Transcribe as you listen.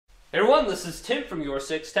Hey everyone, this is Tim from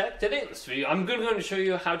YourSixTech. Today in this video, I'm going to show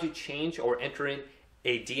you how to change or enter in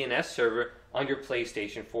a DNS server on your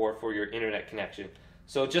PlayStation 4 for your internet connection.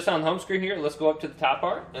 So just on the home screen here, let's go up to the top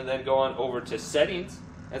bar and then go on over to Settings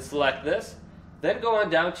and select this. Then go on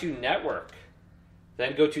down to Network.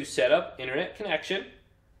 Then go to Setup Internet Connection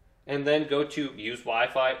and then go to Use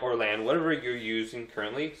Wi-Fi or LAN, whatever you're using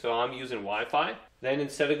currently. So I'm using Wi-Fi. Then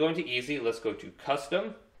instead of going to Easy, let's go to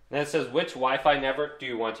Custom. Then it says which Wi-Fi network do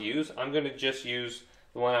you want to use. I'm going to just use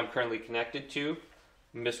the one I'm currently connected to,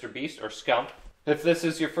 Mr. Beast or Scump. If this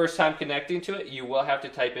is your first time connecting to it, you will have to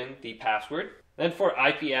type in the password. Then for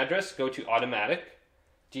IP address, go to Automatic.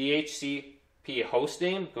 DHCP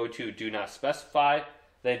hostname, go to Do Not Specify.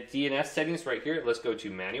 Then DNS settings right here, let's go to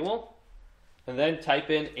Manual. And then type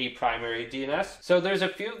in a primary DNS. So there's a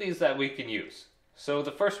few of these that we can use. So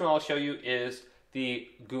the first one I'll show you is the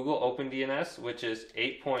Google Open DNS, which is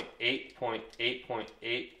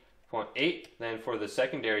 8.8.8.8.8. Then for the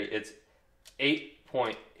secondary, it's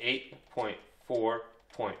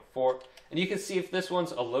 8.8.4.4. And you can see if this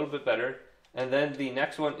one's a little bit better. And then the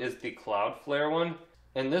next one is the Cloudflare one.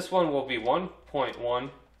 And this one will be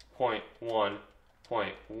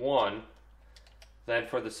 1.1.1.1. Then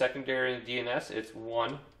for the secondary DNS, it's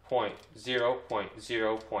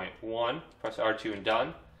 1.0.0.1. Press R2 and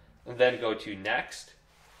done. And then go to Next.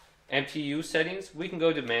 MTU settings, we can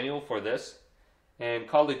go to Manual for this. And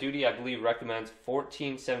Call of Duty, I believe, recommends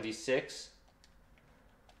 1476.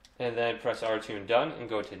 And then press R2 and done, and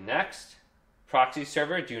go to Next. Proxy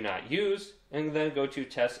server, do not use. And then go to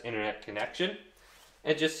Test Internet Connection.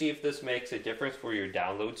 And just see if this makes a difference for your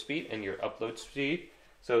download speed and your upload speed.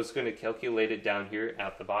 So it's going to calculate it down here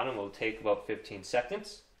at the bottom. It will take about 15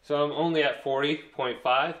 seconds. So I'm only at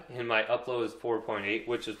 40.5 and my upload is 4.8,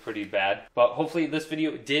 which is pretty bad. But hopefully this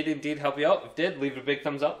video did indeed help you out. If it did, leave it a big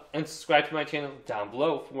thumbs up and subscribe to my channel down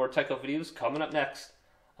below for more tech videos coming up next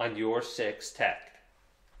on YourSixTech.